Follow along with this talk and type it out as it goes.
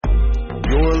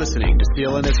listening to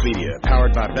CLNS Media,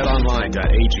 powered by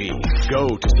BetOnline.ag. Go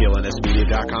to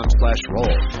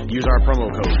CLNSmedia.com/roll. Use our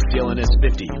promo code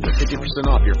CLNS50 for 50%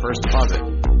 off your first deposit.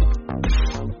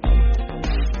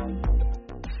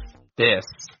 This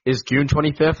is June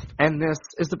 25th, and this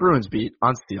is the Bruins Beat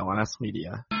on CLNS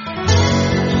Media.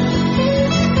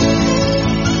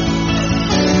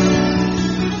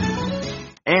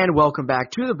 And welcome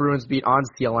back to the Bruins Beat on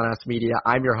CLNS Media.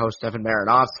 I'm your host, Evan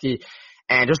Marinovsky.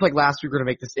 And just like last week, we're going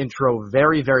to make this intro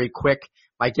very, very quick.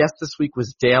 My guest this week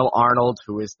was Dale Arnold,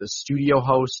 who is the studio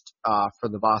host for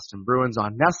the Boston Bruins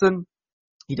on NESN.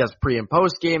 He does pre and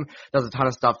post game, does a ton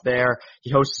of stuff there.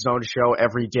 He hosts his own show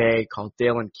every day called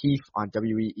Dale and Keefe on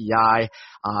WEEI.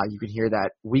 You can hear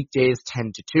that weekdays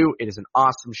 10 to 2. It is an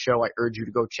awesome show. I urge you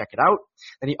to go check it out.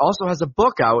 And he also has a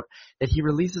book out that he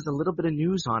releases a little bit of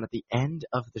news on at the end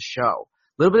of the show.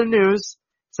 A little bit of news,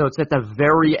 so it's at the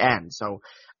very end. So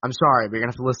I'm sorry, but you're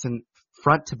going to have to listen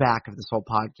front to back of this whole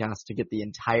podcast to get the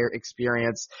entire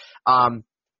experience.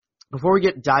 Before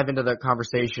we dive into the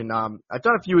conversation, I've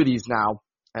done a few of these now.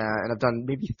 And I've done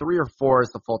maybe 3 or 4 as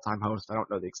the full-time host. I don't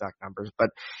know the exact numbers. But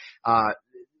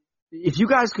if you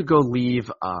guys could go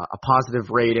leave a positive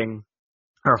rating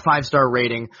or a 5-star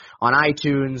rating on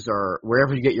iTunes or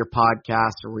wherever you get your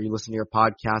podcasts or where you listen to your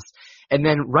podcasts, and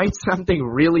then write something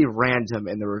really random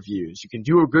in the reviews. You can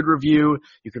do a good review.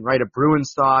 You can write a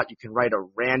Bruins thought. You can write a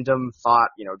random thought.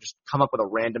 Just come up with a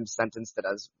random sentence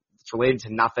that's related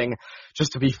to nothing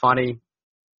just to be funny.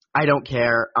 I don't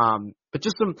care. But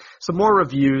just some more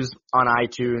reviews on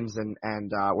iTunes and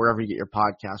wherever you get your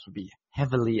podcast would be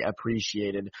heavily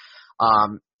appreciated.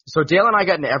 So Dale and I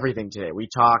got into everything today. We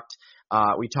talked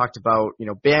about,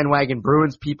 bandwagon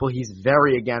Bruins people. He's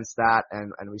very against that.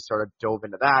 And we sort of dove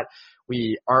into that.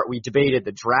 We debated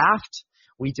the draft.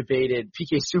 We debated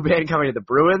PK Subban coming to the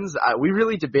Bruins. We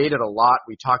really debated a lot.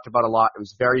 We talked about a lot. It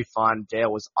was very fun.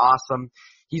 Dale was awesome.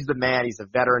 He's the man. He's a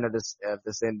veteran of this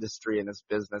industry and this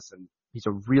business, and he's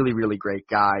a really, really great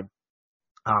guy.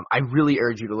 I really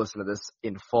urge you to listen to this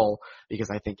in full because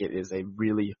I think it is a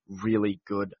really, really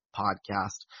good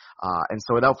podcast. And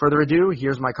so without further ado,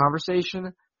 here's my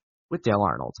conversation with Dale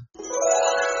Arnold.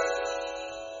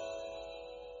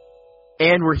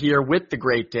 And we're here with the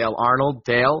great Dale Arnold.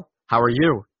 Dale, how are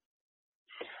you?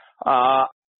 I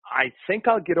think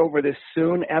I'll get over this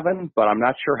soon, Evan, but I'm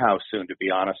not sure how soon, to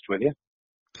be honest with you.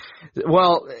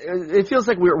 Well, it feels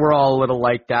like we're all a little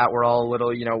like that. We're all a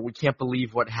little, we can't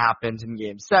believe what happened in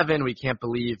Game 7. We can't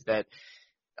believe that,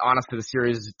 honestly, the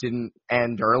series didn't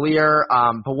end earlier.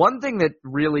 But one thing that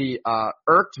really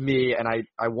irked me, and I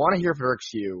want to hear if it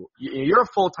irks you, you're a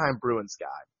full-time Bruins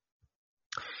guy.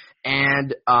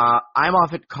 And I'm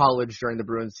off at college during the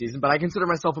Bruins season, but I consider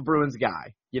myself a Bruins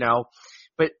guy,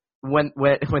 But when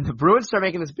the Bruins start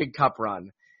making this big cup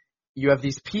run, you have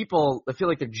these people that feel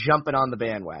like they're jumping on the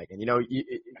bandwagon. You know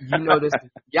this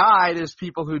guy. There's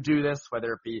people who do this,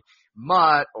 whether it be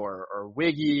Mutt or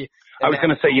Wiggy. I was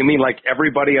going to say, you mean like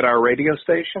everybody at our radio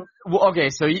station? Well, okay,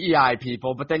 so EI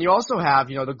people, but then you also have,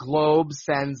 the Globe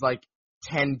sends like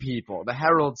 10 people. The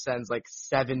Herald sends like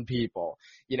 7 people.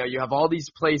 You have all these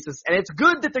places, and it's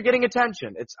good that they're getting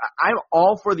attention. I'm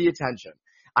all for the attention.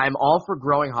 I'm all for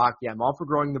growing hockey. I'm all for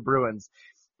growing the Bruins.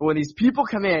 But when these people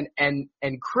come in and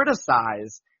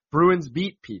criticize Bruins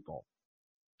beat people,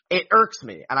 it irks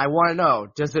me. And I want to know,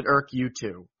 does it irk you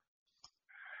too?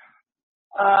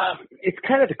 It's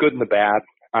kind of the good and the bad.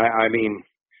 I mean,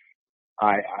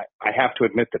 I have to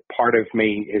admit that part of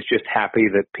me is just happy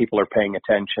that people are paying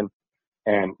attention.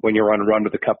 And when you're on a run to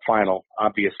the Cup final,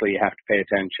 obviously you have to pay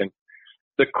attention.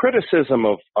 The criticism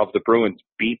of the Bruins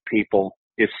beat people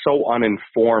is so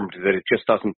uninformed that it just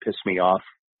doesn't piss me off.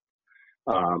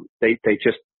 They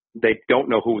don't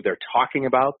know who they're talking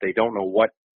about. They don't know what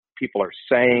people are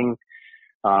saying.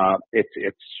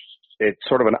 It's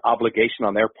sort of an obligation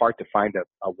on their part to find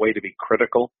a way to be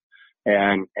critical.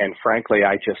 And frankly,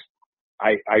 I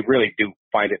really do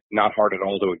find it not hard at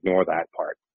all to ignore that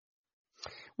part.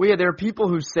 Well, yeah, there are people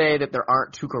who say that there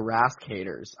aren't Tuukka Rask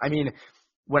haters. I mean,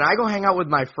 when I go hang out with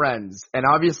my friends, and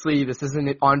obviously this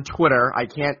isn't on Twitter, I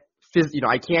can't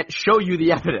show you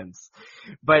the evidence,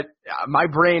 but my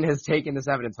brain has taken this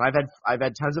evidence. I've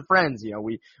had tons of friends.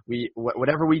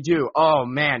 Whatever we do. Oh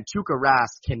man, Tuukka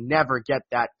Rask can never get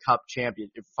that Cup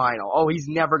championship final. Oh, he's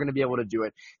never going to be able to do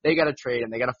it. They got to trade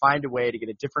him. They got to find a way to get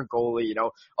a different goalie.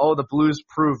 Oh, the Blues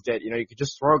proved it. You could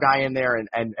just throw a guy in there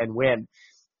and win.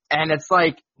 And it's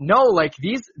like, no,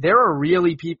 there are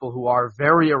really people who are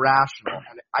very irrational.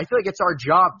 And I feel like it's our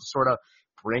job to sort of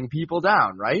bring people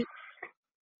down, right?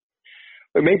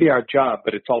 It may be our job,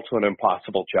 but it's also an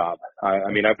impossible job.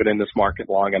 I mean, I've been in this market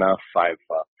long enough. I've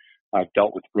I've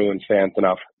dealt with Bruins fans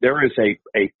enough. There is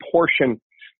a portion.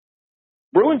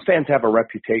 Bruins fans have a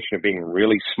reputation of being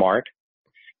really smart,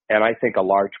 and I think a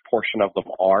large portion of them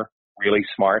are really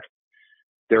smart.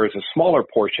 There is a smaller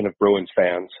portion of Bruins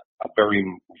fans, a very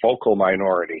vocal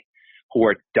minority, who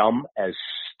are dumb as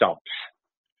stumps.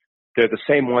 They're the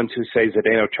same ones who say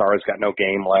Zdeno Chara's got no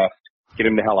game left. Get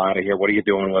him the hell out of here. What are you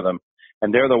doing with him?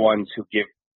 And they're the ones who give,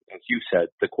 as you said,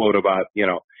 the quote about,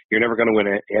 you're never going to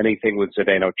win anything with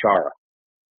Zdeno Chara.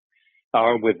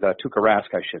 Or with Tuukka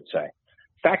Rask, I should say.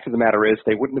 Fact of the matter is,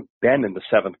 they wouldn't have been in the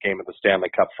seventh game of the Stanley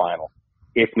Cup final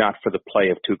if not for the play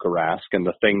of Tuukka Rask and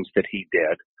the things that he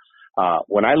did.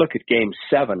 When I look at Game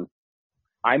 7,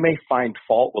 I may find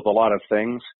fault with a lot of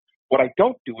things. What I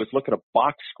don't do is look at a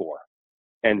box score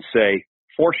and say,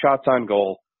 4 shots on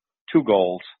goal, 2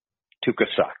 goals, Tuukka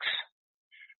sucks.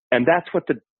 And that's what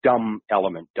the dumb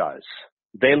element does.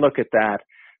 They look at that.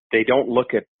 They don't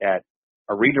look at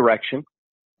a redirection,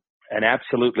 an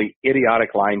absolutely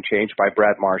idiotic line change by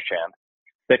Brad Marchand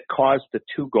that caused the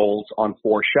 2 goals on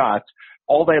 4 shots.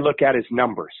 All they look at is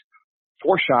numbers.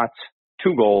 4 shots,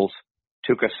 2 goals,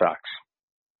 Tuukka sucks.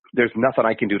 There's nothing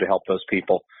I can do to help those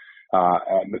people.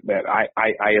 I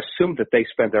assume that they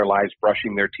spend their lives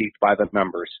brushing their teeth by the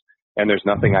numbers, and there's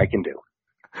nothing I can do.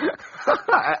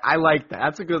 I like that.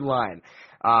 That's a good line.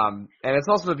 And it's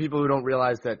also the people who don't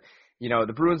realize that,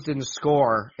 the Bruins didn't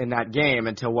score in that game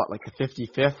until like the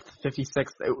 55th,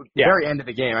 56th, very end of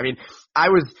the game. I mean, I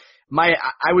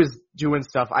was doing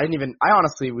stuff. I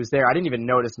honestly was there. I didn't even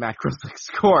notice Matt Grzelcyk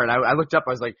scored. I looked up.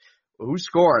 I was like, who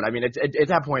scored? I mean, at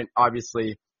that point,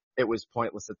 obviously, it was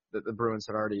pointless that the Bruins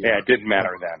had already. Yeah, it didn't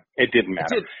matter then. It didn't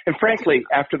matter. And frankly,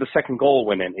 after the second goal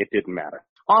went in, it didn't matter.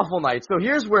 Awful night. So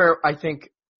here's where I think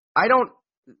I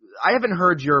haven't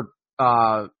heard your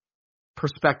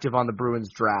perspective on the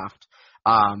Bruins draft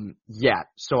yet.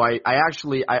 So I'm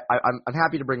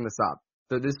happy to bring this up.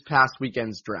 This past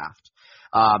weekend's draft.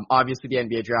 Obviously the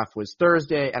NBA draft was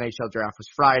Thursday, NHL draft was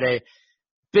Friday.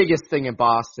 Biggest thing in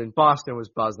Boston. Boston was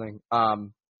buzzing.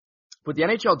 With the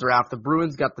NHL draft, the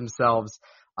Bruins got themselves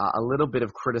a little bit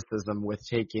of criticism with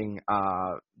taking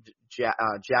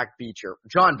John Beecher,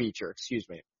 excuse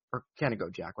me. Or can it go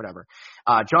Jack, whatever.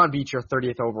 John Beecher,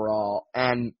 30th overall.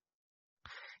 And,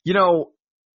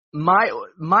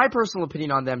 my personal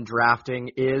opinion on them drafting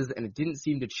is, and it didn't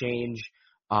seem to change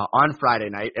on Friday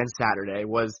night and Saturday,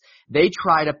 was they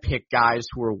try to pick guys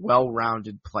who are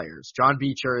well-rounded players. John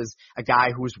Beecher is a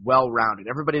guy who is well-rounded.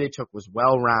 Everybody they took was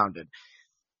well-rounded.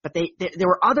 But there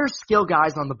were other skill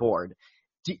guys on the board.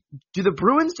 Do the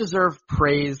Bruins deserve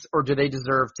praise, or do they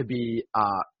deserve to be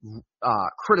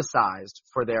criticized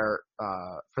for their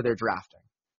drafting?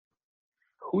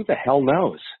 Who the hell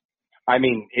knows? I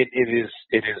mean, it is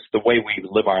the way we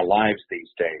live our lives these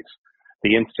days.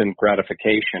 The instant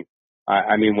gratification.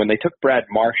 I mean, when they took Brad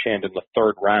Marchand in the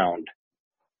 3rd round,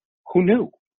 who knew?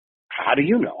 How do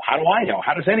you know? How do I know?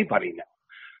 How does anybody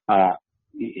know?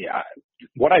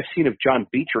 What I've seen of John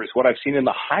Beecher is what I've seen in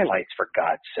the highlights, for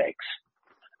God's sakes.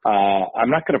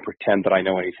 I'm not going to pretend that I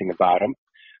know anything about him.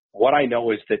 What I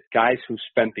know is that guys who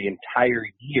spent the entire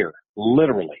year,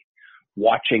 literally,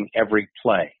 watching every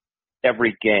play,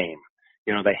 every game,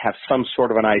 they have some sort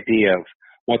of an idea of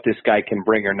what this guy can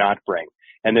bring or not bring.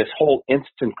 And this whole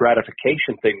instant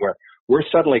gratification thing where we're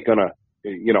suddenly going to,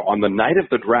 on the night of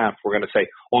the draft, we're going to say,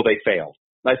 oh, they failed.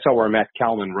 I saw where Matt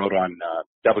Kalman wrote on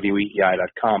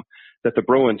WEEI.com that the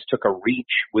Bruins took a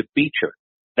reach with Beecher.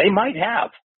 They might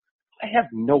have. I have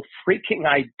no freaking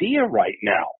idea right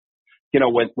now.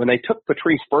 When they took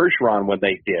Patrice Bergeron when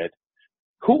they did,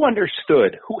 who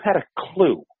understood, who had a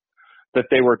clue that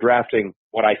they were drafting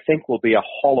what I think will be a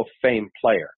Hall of Fame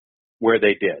player where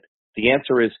they did? The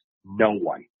answer is no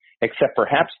one, except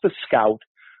perhaps the scout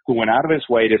who went out of his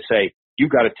way to say, you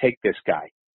got to take this guy.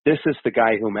 This is the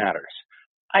guy who matters.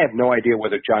 I have no idea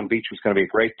whether John Beecher was going to be a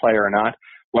great player or not.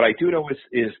 What I do know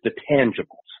is the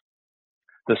tangibles,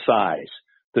 the size,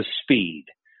 the speed.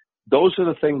 Those are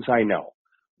the things I know.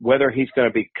 Whether he's going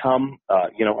to become,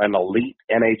 an elite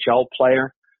NHL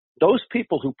player, those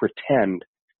people who pretend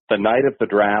the night of the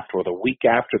draft or the week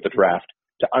after the draft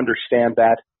to understand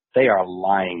that, they are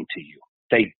lying to you.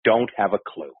 They don't have a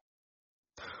clue.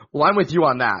 Well, I'm with you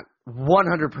on that.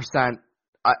 100%.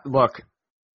 Look,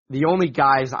 the only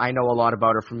guys I know a lot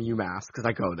about are from UMass because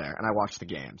I go there and I watch the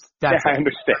games. That's I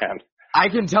understand. I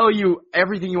can tell you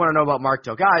everything you want to know about Mark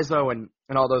Del Gaizo and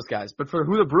all those guys. But for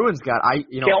who the Bruins got,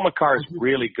 Cale Makar is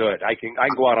really good. I can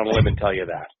go out on a limb and tell you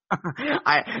that.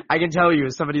 I can tell you,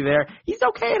 as somebody there, he's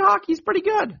okay at hockey. He's pretty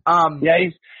good. Yeah,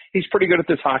 he's pretty good at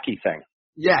this hockey thing.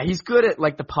 Yeah, he's good at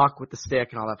like the puck with the stick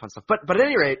and all that fun stuff. But at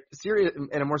any rate,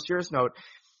 in a more serious note,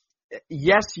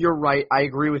 yes, you're right. I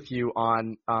agree with you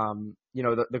on,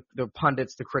 the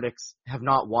pundits, the critics have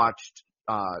not watched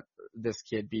this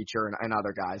kid Beecher and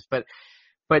other guys, but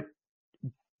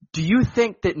do you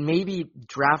think that maybe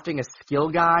drafting a skill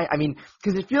guy, I mean,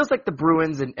 because it feels like the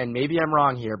Bruins, and maybe I'm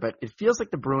wrong here, but it feels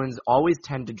like the Bruins always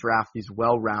tend to draft these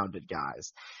well-rounded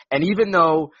guys. And even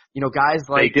though, guys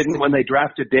like... They didn't when they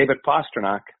drafted David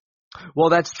Pastrnak. Well,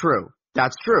 that's true.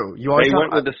 That's true. They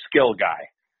went with a skill guy.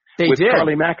 They with did.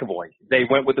 Charlie McAvoy, they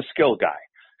went with a skill guy.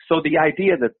 So the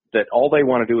idea that all they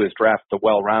want to do is draft the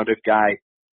well-rounded guy,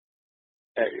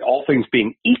 all things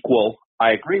being equal,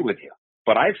 I agree with you.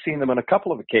 But I've seen them on a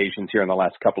couple of occasions here in the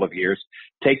last couple of years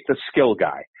take the skill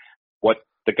guy,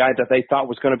 the guy that they thought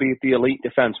was going to be the elite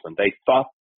defenseman.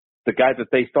 The guy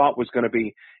that they thought was going to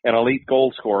be an elite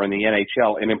goal scorer in the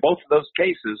NHL. And in both of those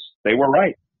cases, they were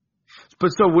right. But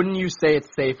so wouldn't you say it's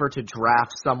safer to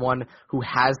draft someone who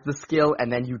has the skill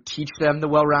and then you teach them the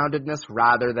well-roundedness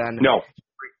rather than...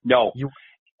 No.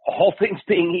 All things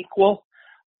being equal,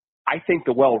 I think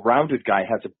the well-rounded guy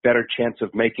has a better chance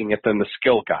of making it than the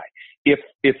skill guy.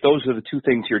 If those are the two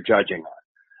things you're judging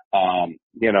on,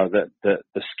 the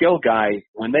skill guy,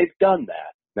 when they've done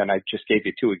that, then I just gave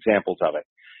you two examples of it.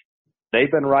 They've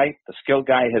been right. The skill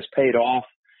guy has paid off.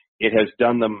 It has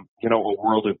done them, a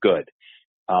world of good.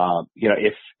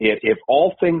 If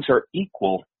all things are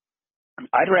equal,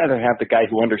 I'd rather have the guy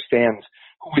who understands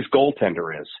who his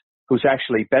goaltender is, who's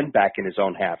actually been back in his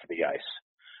own half of the ice.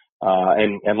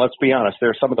 And let's be honest,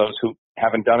 there are some of those who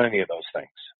haven't done any of those things.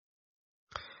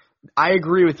 I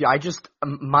agree with you.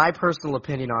 My personal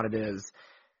opinion on it is,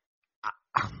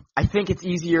 I think it's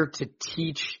easier to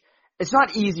teach. It's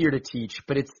not easier to teach,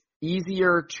 but it's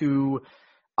easier to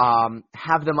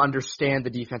have them understand the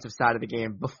defensive side of the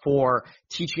game before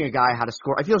teaching a guy how to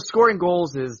score. I feel scoring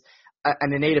goals is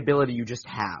an innate ability you just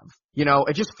have.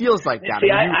 It just feels like that. See,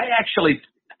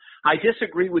 I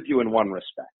disagree with you in one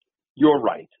respect. You're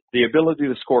right. The ability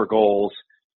to score goals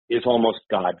is almost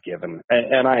God-given,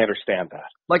 and I understand that.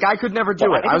 Like, I could never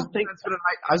do it. I was a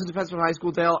defenseman in high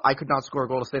school, Dale. I could not score a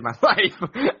goal to save my life.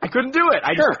 I couldn't do it.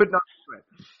 I just could not do it.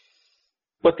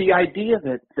 But the idea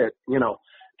that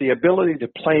the ability to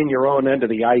play in your own end of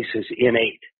the ice is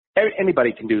innate.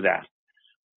 Anybody can do that.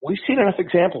 We've seen enough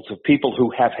examples of people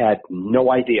who have had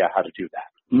no idea how to do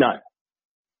that. None.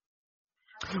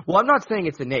 Well, I'm not saying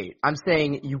it's innate. I'm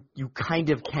saying you kind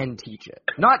of can teach it.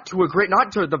 Not to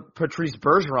the Patrice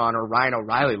Bergeron or Ryan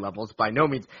O'Reilly levels. By no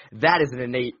means. That is an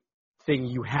innate thing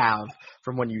you have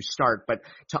from when you start. But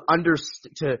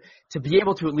to be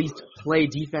able to at least play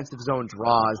defensive zone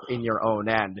draws in your own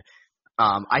end,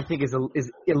 I think is a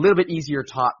little bit easier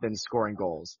taught than scoring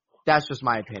goals. That's just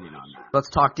my opinion on it.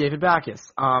 Let's talk David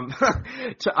Backes.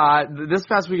 This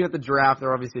past weekend at the draft, there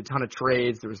were obviously a ton of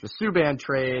trades. There was the Subban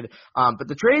trade. But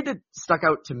the trade that stuck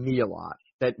out to me a lot,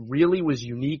 that really was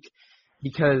unique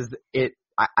because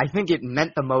I think it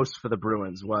meant the most for the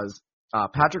Bruins, was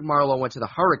Patrick Marleau went to the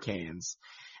Hurricanes,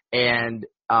 and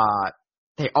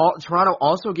Toronto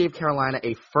also gave Carolina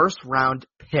a first-round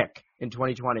pick in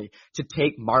 2020 to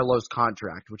take Marleau's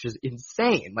contract, which is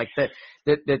insane. Like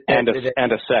and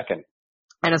a second.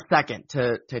 And a second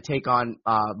to take on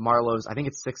Marleau's, I think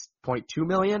it's $6.2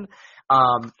 million.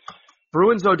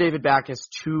 Bruins owe David Backes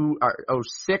 $6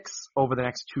 over the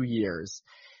next 2 years.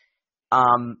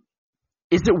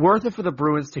 Is it worth it for the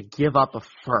Bruins to give up a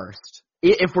first?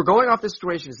 If we're going off this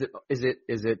situation, is it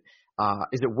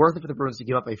worth it for the Bruins to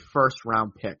give up a first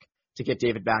round pick to get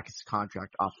David Backes'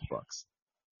 contract off the books?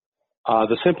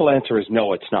 The simple answer is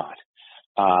no, it's not.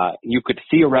 You could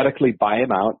theoretically buy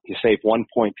him out. You save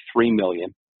 $1.3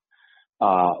 million,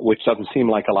 which doesn't seem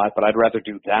like a lot, but I'd rather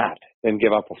do that than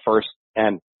give up a first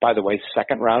and, by the way,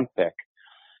 second round pick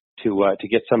to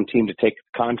get some team to take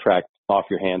the contract off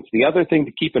your hands. The other thing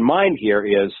to keep in mind here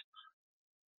is,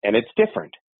 and it's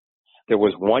different, there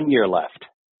was 1 year left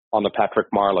on the Patrick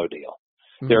Marleau deal.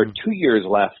 Mm-hmm. There are 2 years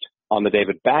left on the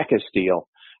David Backes deal.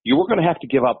 You were going to have to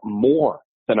give up more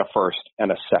than a first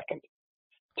and a second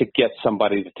to get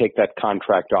somebody to take that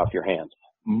contract off your hands.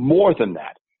 More than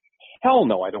that. Hell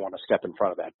no, I don't want to step in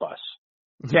front of that bus.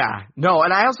 Yeah, no,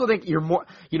 and I also think you're more,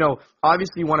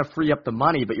 obviously you want to free up the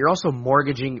money, but you're also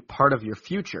mortgaging part of your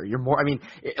future.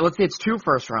 Let's say it's 2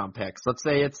 first-round picks. Let's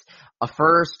say it's a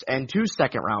first and 2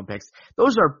 second-round picks.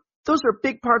 Those are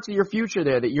big parts of your future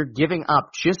there that you're giving up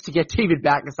just to get David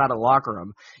Backes out of the locker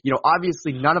room.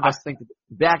 Obviously none of us think that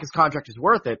Backes' contract is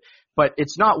worth it, but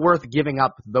it's not worth giving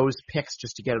up those picks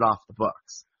just to get it off the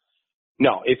books.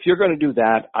 No, if you're going to do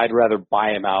that, I'd rather buy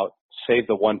him out, save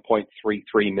the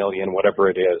 $1.33 million, whatever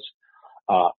it is.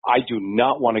 I do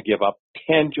not want to give up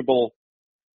tangible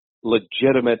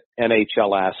legitimate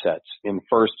NHL assets in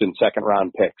first and second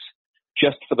round picks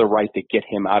just for the right to get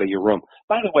him out of your room.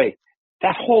 By the way,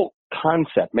 that whole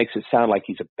concept makes it sound like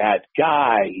he's a bad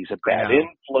guy, he's a bad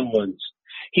influence.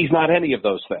 He's not any of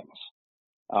those things.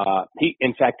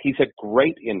 In fact, he's a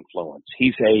great influence.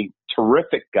 He's a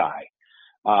terrific guy.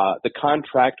 The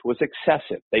contract was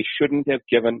excessive. They shouldn't have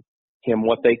given him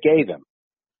what they gave him.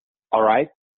 All right?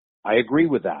 I agree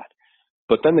with that.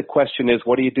 But then the question is,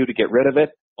 what do you do to get rid of it?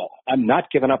 Well, I'm not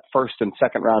giving up first and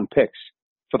second round picks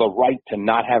for the right to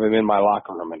not have him in my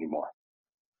locker room anymore.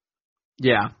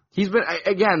 Yeah. He's been,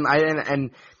 again,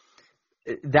 and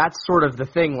that's sort of the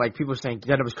thing, like people are saying,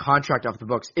 get his contract off the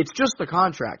books. It's just the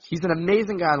contract. He's an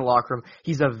amazing guy in the locker room.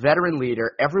 He's a veteran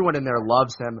leader. Everyone in there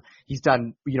loves him. He's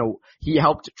done, he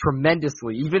helped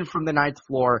tremendously, even from the ninth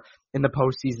floor in the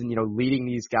postseason, leading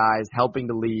these guys, helping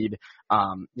to lead.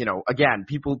 Again,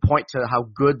 people point to how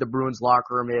good the Bruins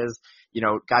locker room is.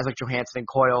 Guys like Johansson and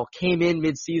Coyle came in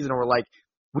mid-season and were like,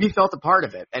 we felt a part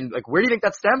of it. And like, where do you think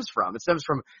that stems from? It stems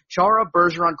from Chara,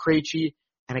 Bergeron, Krejci,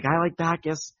 and a guy like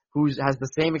Backus who has the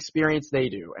same experience they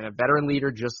do and a veteran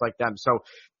leader just like them. So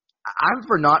I'm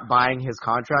for not buying his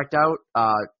contract out,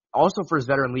 also for his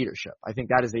veteran leadership. I think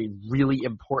that is a really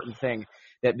important thing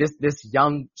that this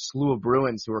young slew of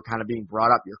Bruins who are kind of being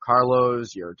brought up, your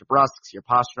Carlos, your DeBrusks, your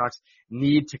Pasternaks,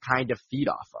 need to kind of feed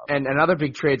off of. And another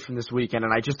big trade from this weekend,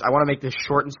 and I want to make this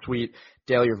short and sweet.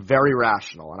 Dale, you're very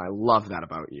rational, and I love that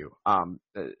about you. And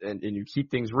you keep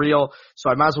things real,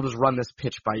 so I might as well just run this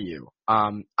pitch by you.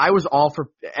 I was all for,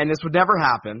 and this would never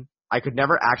happen. I could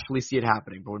never actually see it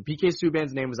happening. But when PK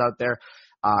Subban's name was out there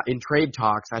in trade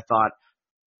talks, I thought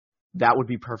that would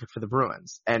be perfect for the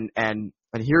Bruins. And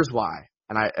here's why.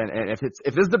 And if this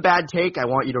is the bad take, I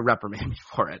want you to reprimand me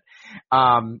for it.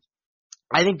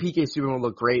 I think PK Subban will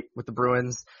look great with the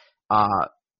Bruins,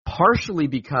 partially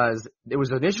because it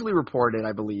was initially reported,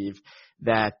 I believe,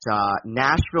 that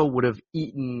Nashville would have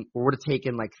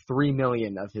taken like $3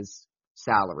 million of his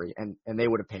salary, and they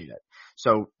would have paid it.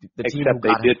 So the team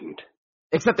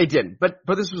Except they didn't. But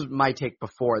this was my take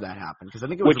before that happened, because I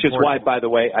think it was which is why, by the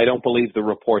way, I don't believe the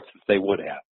reports that they would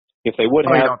have. If they would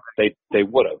have, they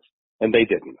would have. And they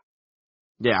didn't.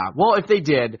 Yeah. Well, if they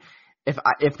did,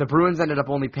 if the Bruins ended up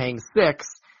only paying $6 million,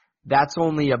 that's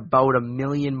only about $1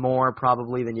 million more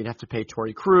probably than you'd have to pay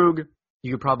Torrey Krug.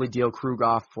 You could probably deal Krug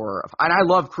off and I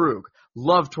love Krug.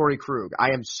 Love Torrey Krug.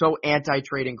 I am so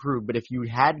anti-trading Krug, but if you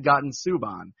had gotten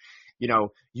Subban,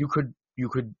 you could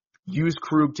use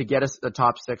Krug to get us the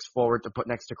top 6 forward to put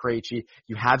next to Krejci.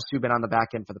 You have Subban on the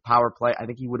back end for the power play. I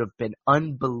think he would have been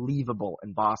unbelievable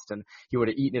in Boston. He would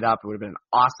have eaten it up. It would have been an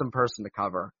awesome person to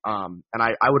cover. And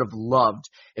I would have loved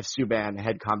if Subban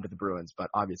had come to the Bruins, but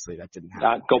obviously that didn't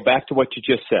happen. Go back to what you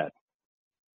just said.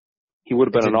 He would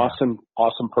have been an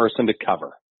awesome person to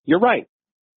cover. You're right.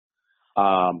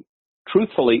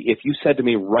 Truthfully, if you said to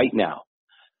me right now,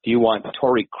 do you want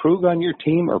Torrey Krug on your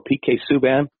team or PK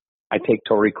Subban? I take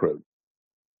Torrey Krug.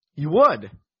 You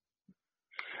would?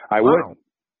 I would.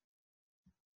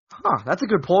 Huh? That's a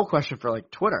good poll question for like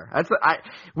Twitter.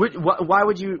 Why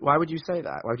would you say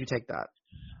that? Why would you take that?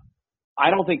 I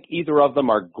don't think either of them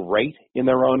are great in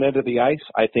their own end of the ice.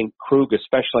 I think Krug,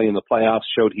 especially in the playoffs,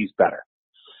 showed he's better.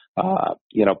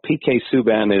 PK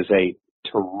Subban is a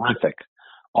terrific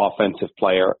offensive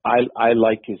player. I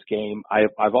like his game.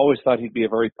 I've always thought he'd be a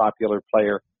very popular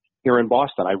player here in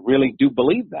Boston. I really do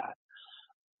believe that.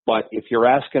 But if you're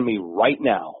asking me right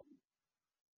now,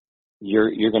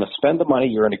 you're going to spend the money,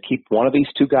 you're going to keep one of these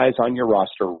two guys on your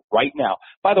roster right now.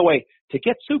 By the way, to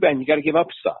get Subban, you got to give up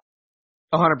stuff.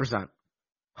 100%.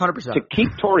 100%. To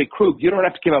keep Torrey Krug, you don't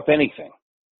have to give up anything.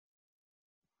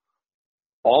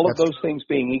 All of those things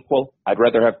being equal, I'd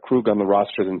rather have Krug on the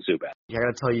roster than Subban. I got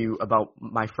to tell you about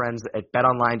my friends at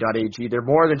betonline.ag. They're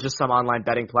more than just some online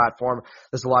betting platform.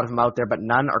 There's a lot of them out there, but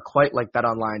none are quite like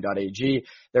betonline.ag.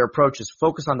 Their approach is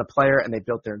focused on the player, and they've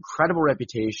built their incredible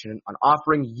reputation on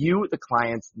offering you, the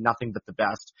clients, nothing but the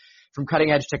best. From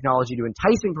cutting-edge technology to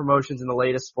enticing promotions and the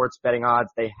latest sports betting odds,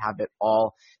 they have it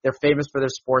all. They're famous for their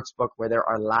sports book, where there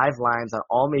are live lines on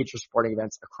all major sporting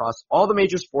events across all the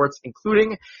major sports,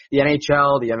 including the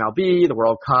NHL, the MLB, the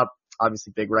World Cup,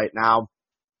 obviously big right now.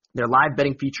 Their live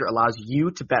betting feature allows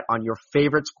you to bet on your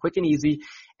favorites quick and easy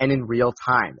and in real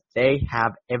time. They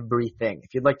have everything.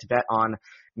 If you'd like to bet on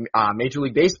Major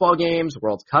League Baseball games,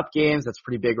 World Cup games, that's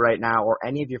pretty big right now, or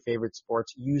any of your favorite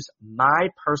sports, use my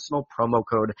personal promo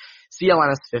code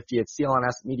CLNS50 at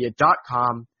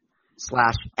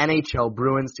clnsmedia.com/NHL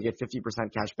Bruins to get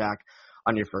 50% cash back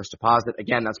on your first deposit.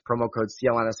 Again, that's promo code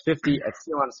CLNS50 at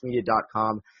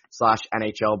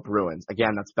clnsmedia.com/NHL Bruins.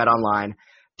 Again, that's BetOnline,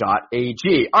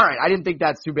 All right, I didn't think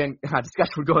that Subban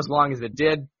discussion would go as long as it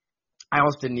did. I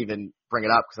almost didn't even bring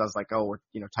it up because I was like, oh, we're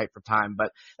tight for time.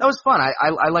 But that was fun.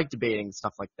 I like debating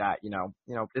stuff like that.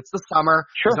 It's the summer.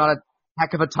 Sure. There's not a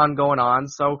heck of a ton going on,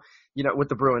 so with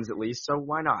the Bruins at least. So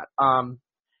why not?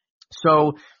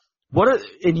 So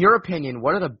in your opinion,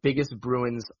 what are the biggest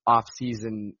Bruins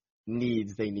off-season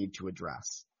needs they need to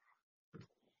address?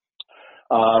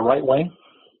 Right wing.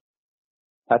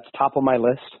 That's top of my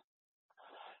list.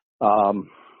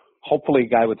 Hopefully a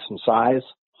guy with some size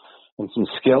and some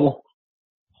skill.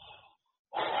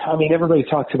 I mean, everybody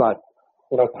talks about,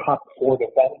 top 4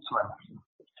 defensemen.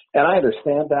 And I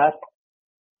understand that.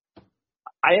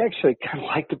 I actually kind of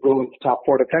like the Bruins' top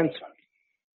 4 defensemen.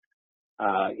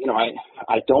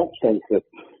 I don't think that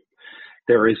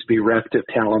they're as bereft of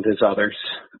talent as others.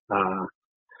 I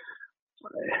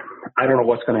don't know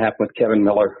what's going to happen with Kevin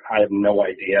Miller. I have no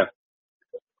idea.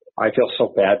 I feel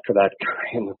so bad for that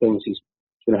guy and the things he's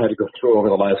had to go through over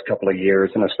the last couple of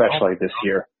years, and especially this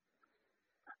year.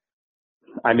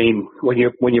 I mean, when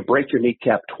you break your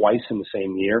kneecap twice in the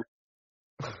same year,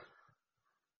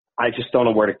 I just don't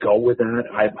know where to go with that.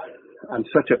 I'm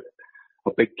such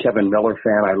a big Kevin Miller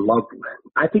fan.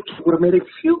 I think he would have made a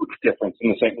huge difference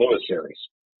in the St. Louis series.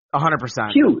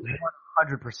 100%. Huge.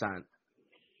 100%.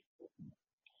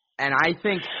 And I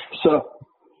think so.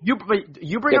 You bring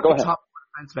up the top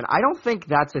 4 defenseman. I don't think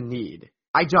that's a need.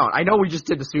 I don't. I know we just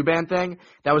did the Subban thing.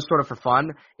 That was sort of for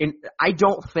fun. And I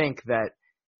don't think that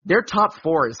their top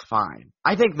 4 is fine.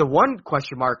 I think the one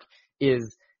question mark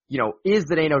is, is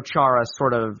Zdeno Chara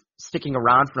sort of sticking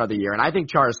around for another year? And I think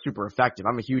Chara is super effective.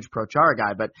 I'm a huge pro Chara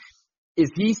guy, but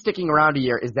is he sticking around a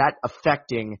year? Is that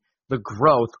affecting the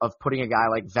growth of putting a guy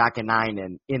like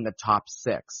Vakanainen in the top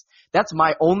 6? That's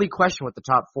my only question with the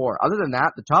top 4. Other than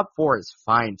that, the top 4 is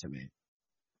fine to me.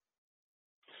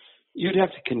 You'd have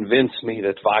to convince me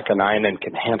that Vakanainen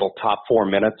can handle top 4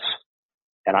 minutes,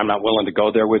 and I'm not willing to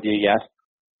go there with you yet.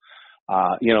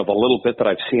 The little bit that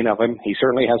I've seen of him, he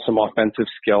certainly has some offensive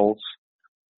skills.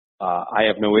 I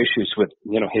have no issues with,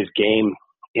 his game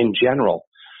in general.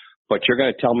 But you're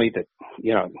going to tell me that,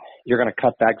 you're going to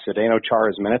cut back Zdeno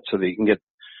Chara's minutes so that you can get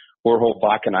Urho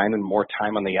Vakanainen more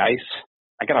time on the ice?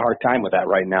 I got a hard time with that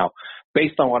right now,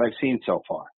 based on what I've seen so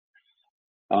far.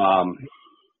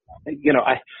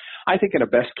 I think in a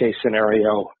best case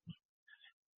scenario,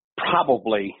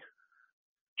 probably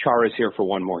Chara's here for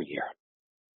one more year.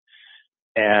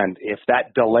 And if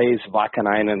that delays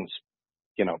Vakanainen's,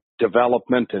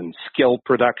 development and skill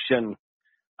production,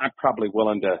 I'm probably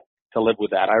willing to live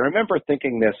with that. I remember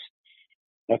thinking this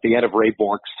at the end of Ray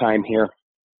Bork's time here,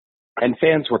 and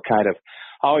fans were kind of,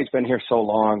 oh, he's been here so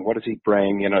long. What does he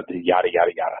bring? The yada,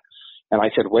 yada, yada. And I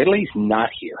said, wait till he's not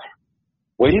here.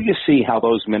 Wait till you see how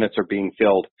those minutes are being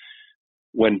filled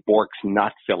when Bork's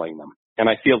not filling them. And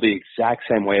I feel the exact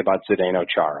same way about Zdeno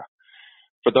Chara.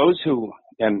 For those who,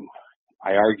 and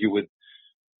I argue with,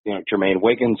 Jermaine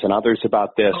Wiggins and others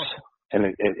about this, and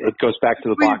it goes back to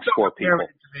the box score people.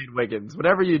 Jermaine Wiggins,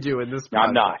 whatever you do in this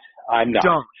podcast. I'm not.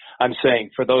 Don't. I'm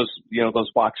saying for those,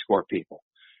 those box score people.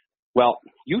 Well,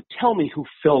 you tell me who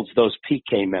fills those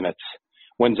PK minutes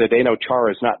when Zdeno Chara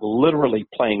is not literally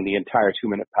playing the entire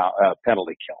 2-minute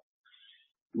penalty kill.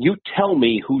 You tell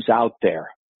me who's out there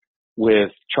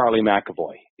with Charlie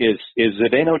McAvoy. Is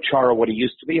Zdeno Chara what he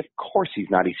used to be? Of course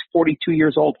he's not. He's 42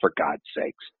 years old, for God's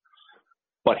sakes.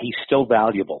 But he's still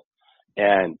valuable.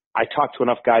 And I talk to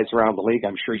enough guys around the league,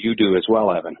 I'm sure you do as well,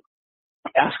 Evan.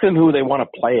 Ask them who they want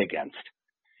to play against.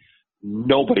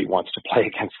 Nobody wants to play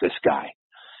against this guy.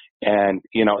 And,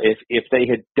 if they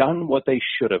had done what they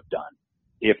should have done,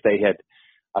 if they had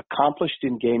accomplished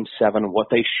in Game 7 what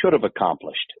they should have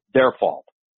accomplished, their fault.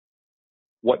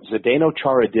 What Zdeno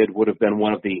Chara did would have been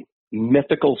one of the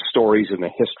mythical stories in the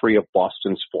history of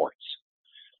Boston sports.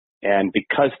 And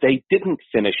because they didn't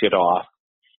finish it off,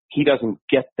 he doesn't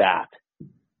get that,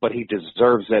 but he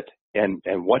deserves it. And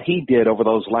what he did over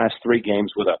those last 3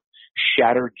 games with a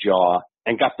shattered jaw,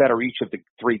 and got better each of the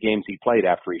 3 games he played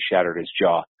after he shattered his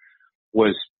jaw,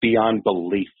 was beyond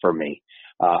belief for me.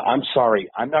 I'm sorry.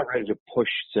 I'm not ready to push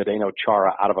Zdeno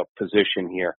Chara out of a position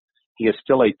here. He is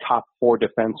still a top 4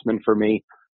 defenseman for me.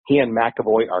 He and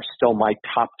McAvoy are still my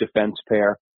top defense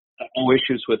pair. No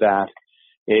issues with that.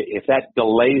 If that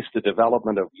delays the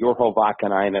development of Urho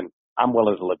Vakanainen, I'm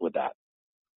willing to live with that.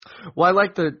 Well, I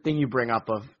like the thing you bring up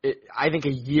of it. I think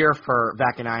a year for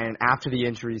Vakanainen after the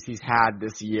injuries he's had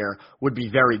this year would be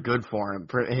very good for him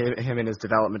in his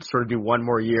development to sort of do one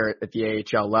more year at the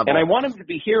AHL level. And I want him to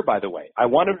be here, by the way. I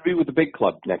want him to be with the big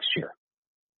club next year.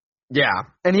 Yeah.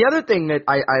 And the other thing that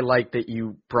I like that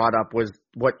you brought up was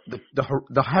what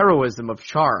the heroism of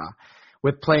Chara.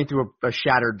 with playing through a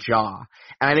shattered jaw.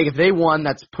 And I think if they won,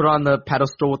 that's put on the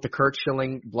pedestal with the Kurt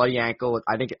Schilling bloody ankle.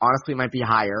 I think it honestly might be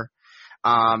higher.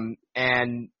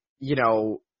 And, you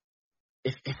know,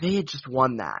 if they had just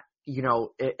won that, you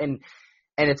know, and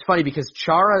it's funny because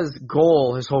Chara's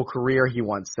goal his whole career, he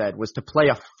once said, was to play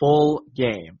a full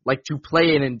game, like to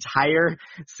play an entire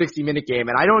 60-minute game.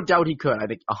 And I don't doubt he could. I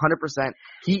think 100%.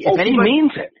 He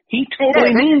means it. He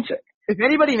totally means it. If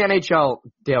anybody in NHL,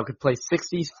 Dale, could play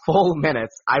 60 full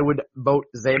minutes, I would vote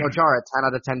Zdeno Chara 10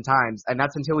 out of 10 times, and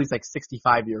that's until he's like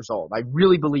 65 years old. I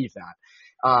really believe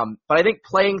that. But I think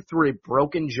playing through a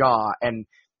broken jaw and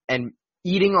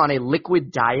eating on a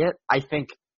liquid diet, I think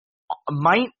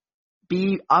might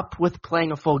be up with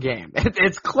playing a full game.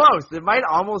 It's close. It might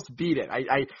almost beat it.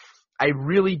 I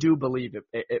really do believe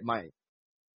it might.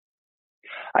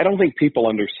 I don't think people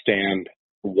understand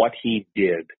what he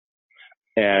did.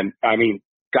 And, I mean,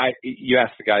 you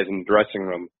ask the guys in the dressing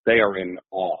room, they are in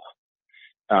awe.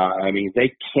 I mean,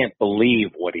 they can't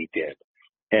believe what he did.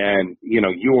 And, you know,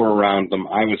 you were around them.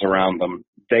 I was around them.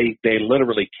 They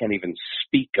literally can't even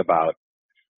speak about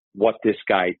what this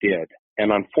guy did.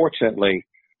 And unfortunately,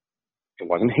 it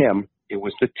wasn't him. It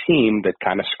was the team that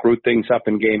kind of screwed things up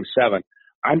in Game 7.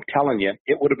 I'm telling you,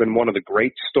 it would have been one of the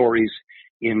great stories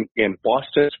in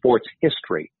Boston sports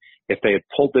history if they had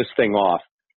pulled this thing off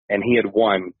and he had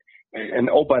won. And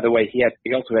oh, by the way, he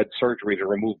also had surgery to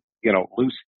remove, you know,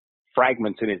 loose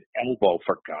fragments in his elbow,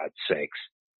 for God's sakes.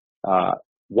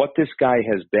 What this guy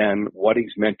has been, what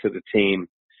he's meant to the team.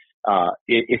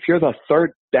 If you're the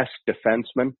third best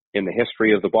defenseman in the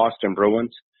history of the Boston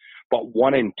Bruins, but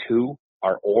 1 and 2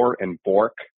 are Orr and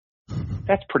Bork,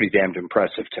 that's pretty damned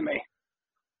impressive to me.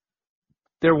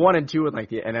 They're 1 and 2 in like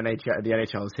the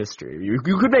NHL's history.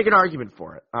 You could make an argument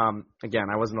for it. Again,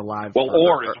 I wasn't alive. Well,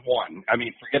 Orr is 1. I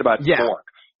mean, forget about Bork.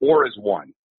 Orr is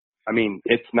 1. I mean,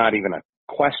 it's not even a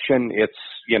question. It's,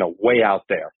 you know, way out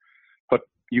there. But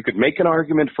you could make an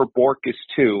argument for Bork is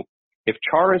 2. If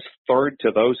Chara's third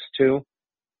to those 2,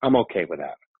 I'm okay with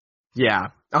that. Yeah,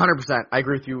 100%. I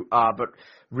agree with you. But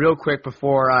real quick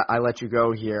before I let you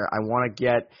go here, I want to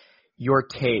get your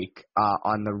take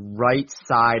on the right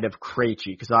side of Krejci,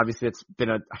 because obviously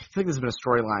I think this has been a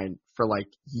storyline for like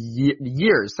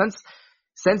years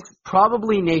since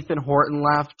probably Nathan Horton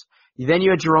left. Then you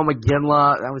had Jerome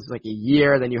McGinley. That was like a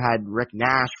year. Then you had Rick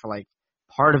Nash for like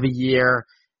part of a year.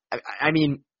 I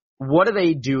mean, what do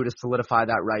they do to solidify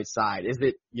that right side? Is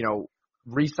it, you know,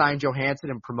 re-sign Johansson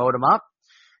and promote him up?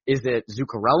 Is it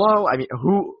Zuccarello? I mean,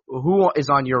 who is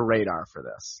on your radar for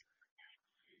this?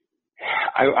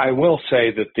 I will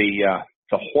say that the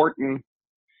Horton,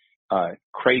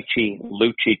 Krejci,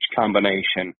 Lucic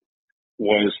combination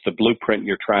was the blueprint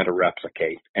you're trying to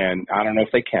replicate, and I don't know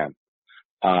if they can.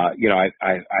 You know,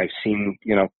 I've seen,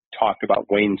 you know, talk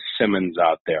about Wayne Simmons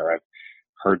out there. I've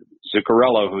heard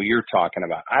Zuccarello, who you're talking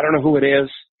about. I don't know who it is,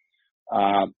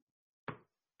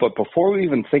 but before we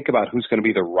even think about who's going to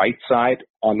be the right side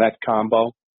on that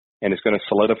combo and is going to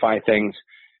solidify things,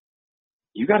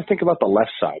 you got to think about the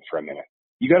left side for a minute.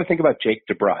 You got to think about Jake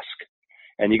DeBrusk,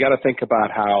 and you got to think about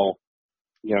how,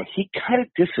 you know, he kind of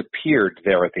disappeared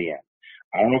there at the end.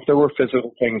 I don't know if there were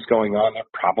physical things going on. There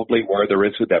probably were. There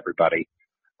is with everybody.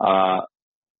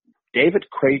 David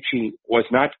Krejci was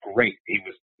not great. He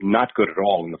was not good at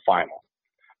all in the final.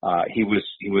 He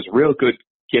was real good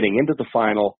getting into the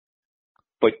final,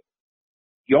 but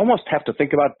you almost have to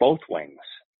think about both wings.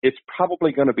 It's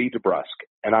probably going to be DeBrusk,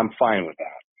 and I'm fine with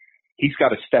that. He's got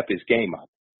to step his game up.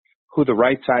 Who the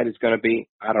right side is going to be,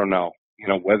 I don't know. You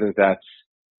know, whether that's,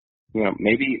 you know,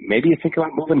 maybe you think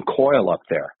about moving Coyle up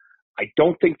there. I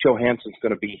don't think Johansson's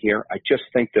going to be here. I just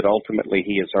think that ultimately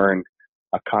he has earned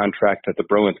a contract that the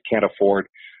Bruins can't afford,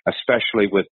 especially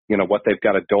with, you know, what they've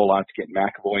got to dole out to get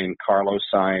McAvoy and Carlos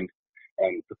signed,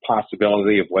 and the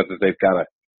possibility of whether they've got to,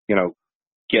 you know,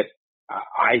 get.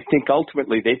 I think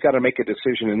ultimately they've got to make a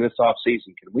decision in this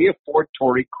offseason. Can we afford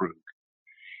Torrey Krug?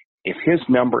 If his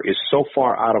number is so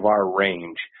far out of our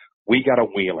range, we got to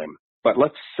wheel him. But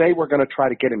let's say we're going to try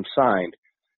to get him signed.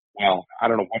 Well, I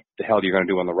don't know what the hell you're going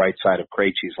to do on the right side of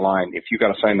Krejci's line if you got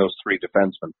to sign those 3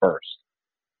 defensemen first.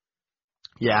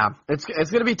 Yeah, it's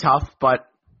going to be tough, but,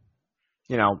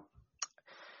 you know,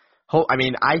 I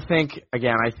mean, I think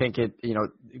it, you know,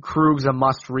 Krug's a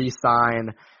must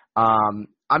re-sign. I'm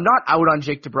not out on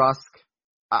Jake DeBrusk.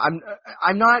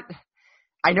 I'm not.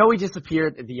 I know he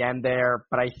disappeared at the end there,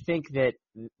 but I think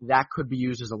that could be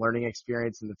used as a learning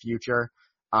experience in the future.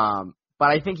 But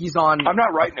I think he's on. I'm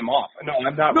not writing him off. No,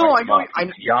 I'm not. No, writing him off.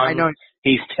 He's young. I know.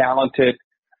 He's talented.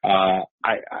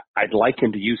 I'd like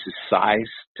him to use his size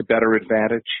to better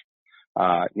advantage.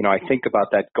 I think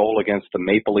about that goal against the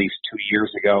Maple Leafs 2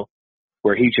 years ago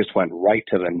where he just went right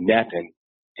to the net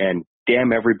and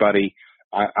damn everybody,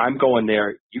 I'm going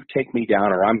there. You take me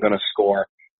down or I'm going to score.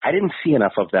 I didn't see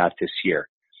enough of that this year.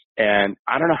 And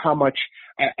I don't know how much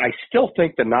I still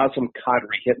think the Nazem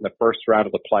Kadri hit in the first round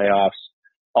of the playoffs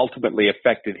ultimately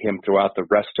affected him throughout the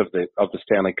rest of the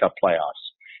Stanley Cup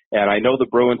playoffs. And I know the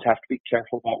Bruins have to be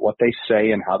careful about what they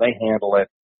say and how they handle it.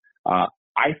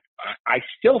 I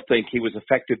still think he was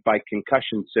affected by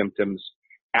concussion symptoms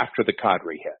after the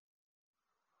Kadri hit.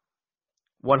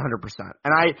 100%.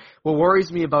 And what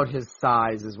worries me about his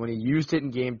size is when he used it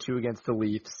in Game 2 against the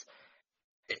Leafs,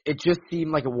 it just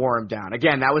seemed like it wore him down.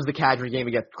 Again, that was the Kadri game.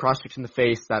 He got cross-checked in the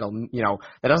face. That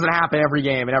doesn't happen every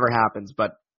game. It never happens,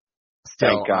 but still.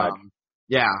 Thank God.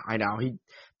 Yeah, I know. He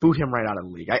boot him right out of the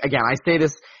league. I say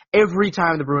this every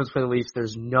time the Bruins play the Leafs.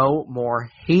 There's no more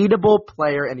hateable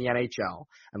player in the NHL,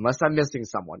 unless I'm missing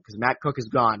someone, because Matt Cook is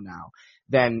gone now,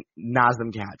 than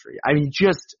Nazem Kadri. I mean,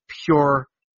 just pure,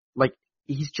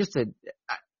 he's just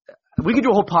we could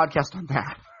do a whole podcast on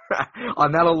that.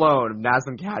 On that alone,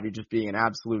 Nazem Kadri just being an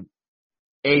absolute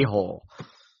a-hole.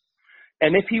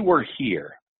 And if he were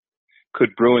here, could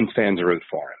Bruins fans root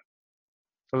for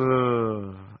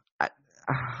him?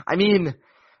 I mean,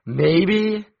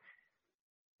 maybe,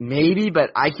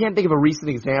 but I can't think of a recent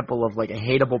example of a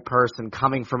hateable person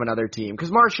coming from another team.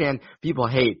 Because Marchand, people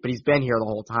hate, but he's been here the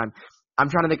whole time. I'm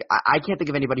trying to think. I can't think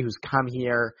of anybody who's come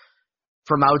here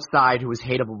from outside who was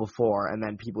hateable before, and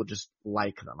then people just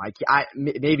like them.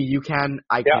 Maybe you can.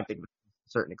 I can't think of a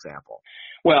certain example.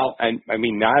 Well, and I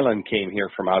mean, Nyland came here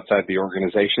from outside the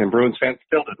organization, and Bruins fans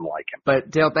still didn't like him. But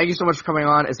Dale, thank you so much for coming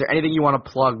on. Is there anything you want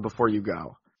to plug before you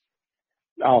go?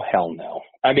 Oh, hell no.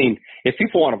 I mean, if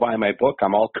people want to buy my book,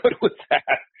 I'm all good with that.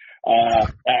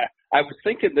 I was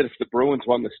thinking that if the Bruins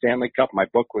won the Stanley Cup, my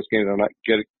book was going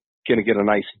to get a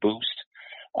nice boost.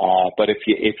 But if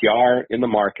you are in the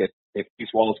market, if these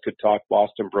walls could talk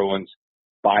Boston Bruins,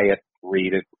 buy it,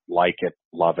 read it, like it,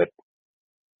 love it.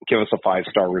 Give us a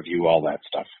 5-star review, all that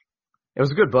stuff. It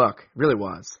was a good book. It really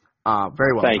was.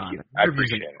 Very well done. Thank you. I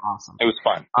appreciate it. Awesome. It was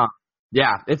fun.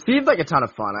 Yeah, it seemed like a ton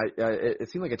of fun. It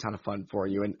seemed like a ton of fun for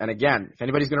you. And again, if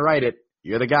anybody's going to write it,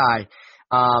 you're the guy.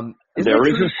 There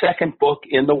is a second book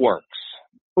in the works.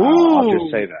 Ooh. I'll just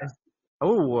say that.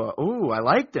 I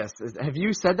like this. Have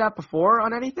you said that before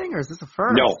on anything, or is this a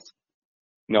first?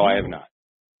 No, I have not.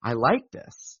 I like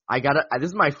this. This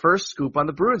is my first scoop on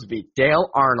the Bruins beat. Dale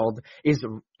Arnold is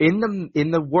in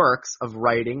the works of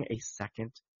writing a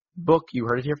second book. You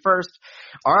heard it here first.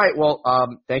 All right. Well,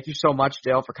 thank you so much,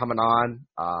 Dale, for coming on.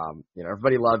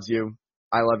 Everybody loves you.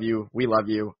 I love you. We love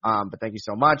you. But thank you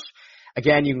so much.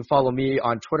 Again, you can follow me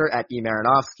on Twitter at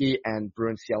 @eMaranovsky and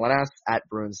BruinsCLNS at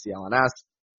BruinsCLNS.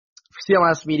 For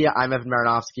CLNS Media, I'm Evan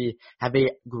Maranofsky. Have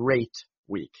a great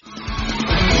week.